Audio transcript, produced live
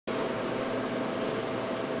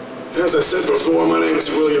As I said before, my name is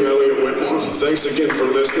William Whitmore. Thanks again for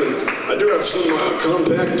listening. I do have some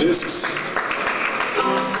compact discs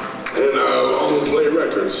and long play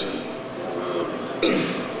records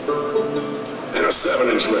and a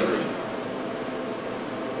 7-inch record.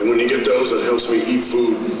 And when you get those, it helps me eat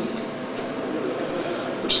food,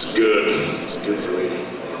 which is good. It's good for me.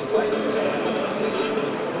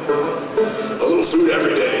 A little food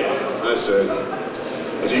every day, I said.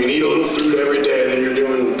 If you can eat a little food every day, then you're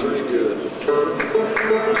doing pretty good.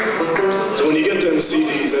 So when you get them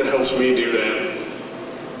CDs, that helps me do that.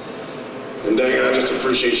 And dang it, I just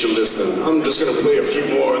appreciate you listening. I'm just going to play a few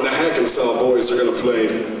more. The Hackensaw Boys are going to play.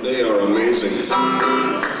 They are amazing.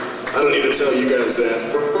 I don't need to tell you guys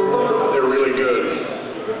that. They're really good.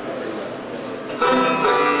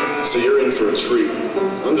 So you're in for a treat.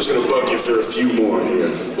 I'm just going to bug you for a few more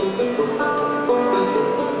here.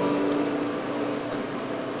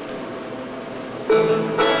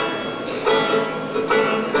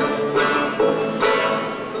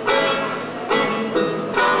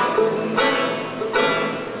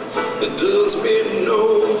 It does me no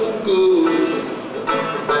good.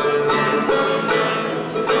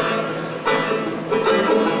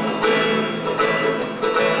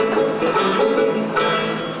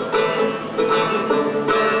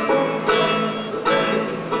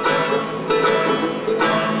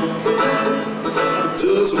 It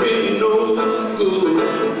does me no good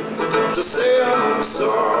to say I'm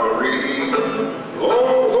sorry,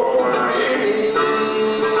 although I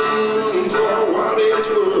am for what it's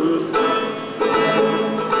worth.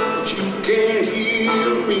 But you can't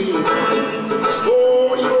hear me,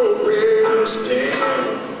 for you're resting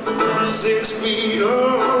 6 feet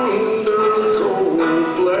under the cold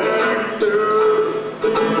black dirt.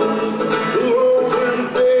 Oh, them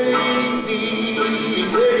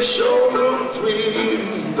daisies, they sure look pretty,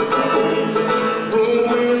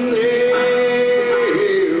 blooming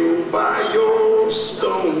there by your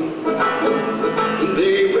stone.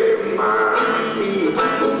 They remind me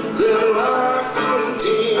that life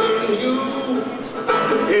continues,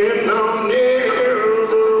 and I'll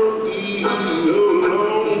never be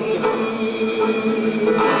alone.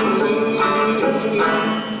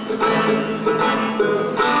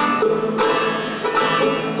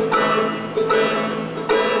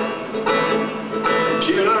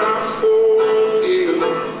 Can I forgive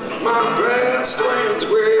my past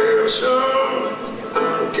transgressions?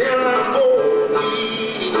 Can I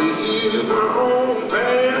forgive my own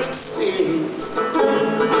past sins?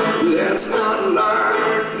 That's not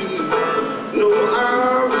like me. No, I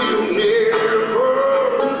will never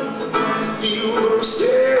feel the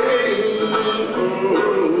same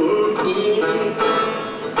again.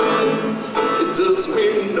 It does me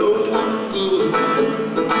no good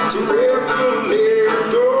to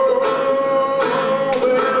recollect all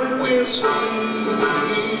that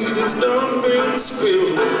whiskey that's done been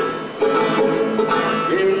spilled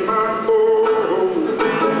in my bowl.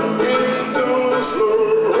 Ain't gonna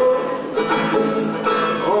flow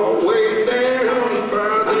all the way down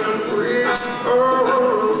by them bricks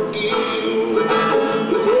of guilt.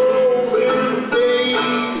 Oh, them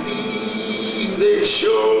daisies, they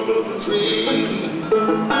sure look pretty,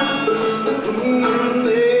 blooming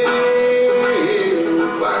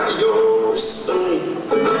there by your stone.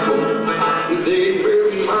 They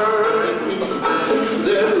remind me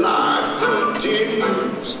that life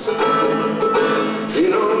continues,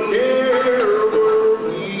 and I'll never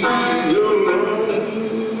be alone.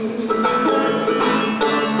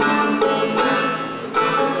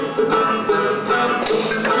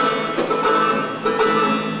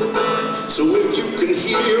 So if you can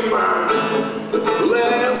hear my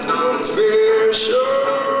last confession,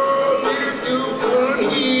 if you can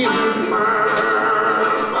hear my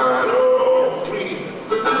final plea,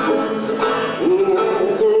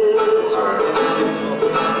 although I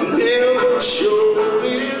never showed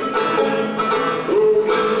it, oh, you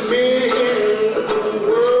meant the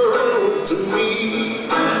world to me.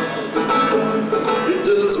 It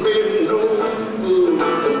does me no good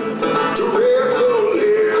to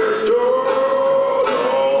recollect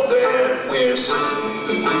all that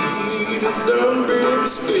whiskey that's done been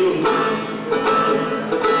spilled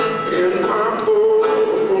in my bowl.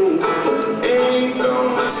 Ain't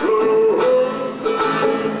gonna flow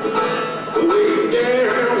way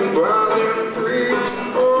down by them bricks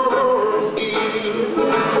of guilt.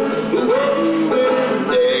 Oh, them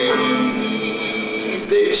daisies,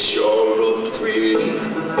 they sure look pretty,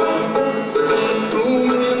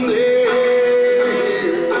 blooming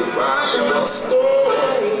there by your stone.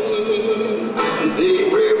 They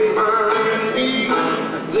remind me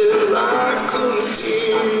that life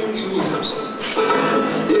continues,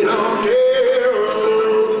 you know.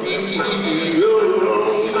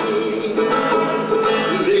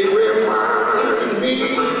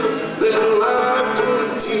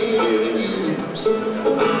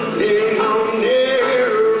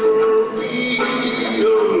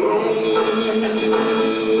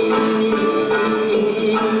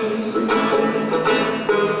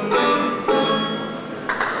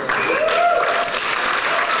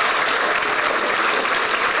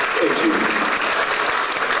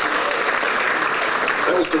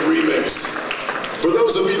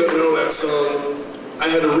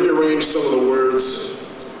 rearrange some of the words.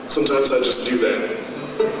 Sometimes I just do that.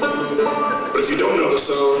 But if you don't know the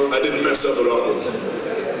song, I didn't mess up at all.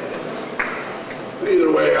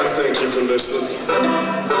 Either way, I thank you for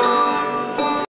listening.